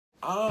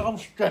I'm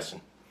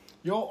stressing.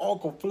 Your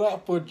Uncle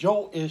Flatfoot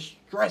Joe is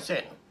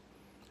stressing.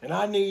 And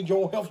I need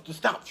your help to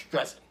stop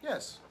stressing.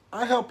 Yes,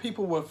 I help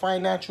people with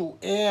financial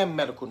and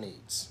medical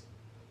needs.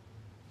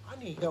 I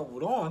need help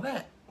with all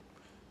that.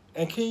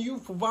 And can you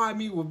provide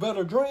me with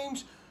better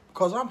dreams?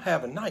 Because I'm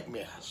having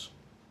nightmares.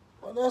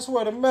 Well, that's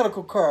where the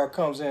medical card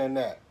comes in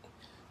at.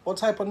 What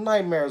type of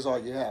nightmares are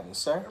you having,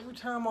 sir? Every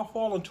time I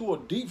fall into a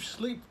deep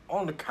sleep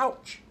on the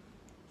couch,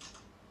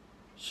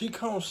 she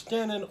comes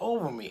standing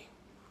over me,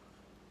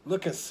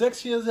 looking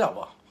sexy as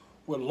ever,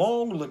 with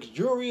long,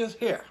 luxurious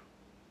hair.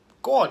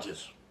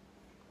 Gorgeous.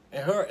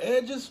 And her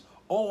edges,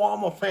 oh,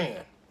 I'm a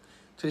fan.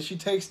 Till she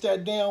takes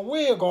that damn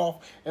wig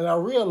off and I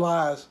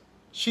realize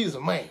she's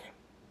a man.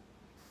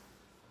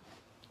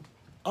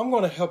 I'm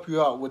going to help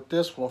you out with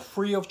this one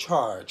free of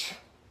charge.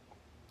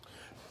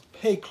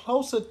 Pay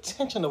close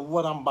attention to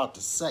what I'm about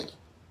to say.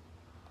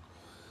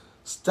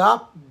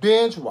 Stop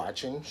binge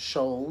watching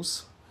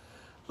shows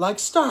like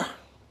Star.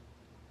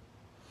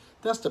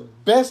 That's the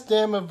best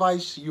damn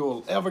advice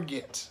you'll ever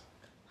get.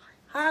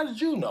 How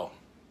did you know?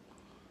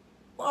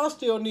 Well, I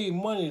still need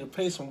money to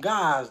pay some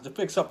guys to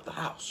fix up the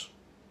house.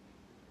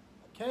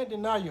 Can't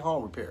deny your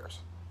home repairs.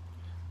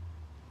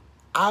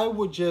 I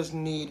would just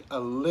need a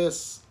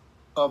list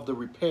of the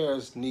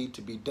repairs need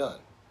to be done.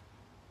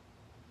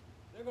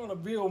 They're gonna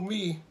build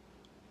me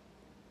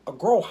a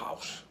grow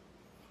house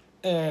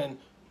and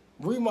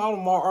remodel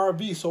my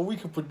RV so we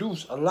can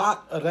produce a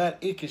lot of that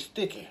icky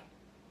sticky.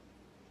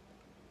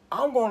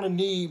 I'm gonna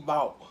need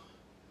about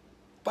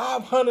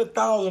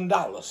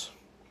 $500,000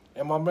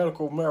 in my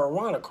medical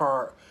marijuana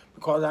card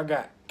because I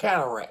got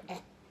cataract.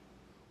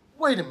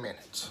 Wait a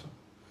minute.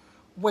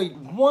 Wait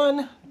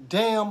one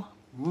damn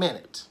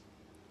minute.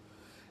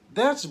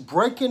 That's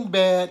Breaking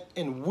Bad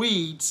and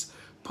Weeds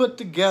put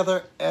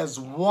together as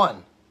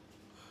one.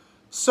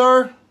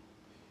 Sir,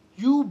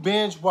 you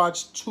binge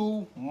watch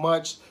too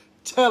much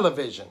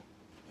television.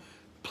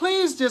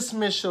 Please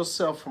dismiss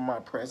yourself from my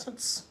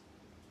presence.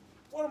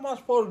 What am I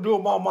supposed to do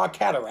about my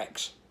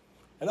cataracts?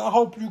 And I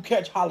hope you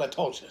catch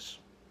halitosis.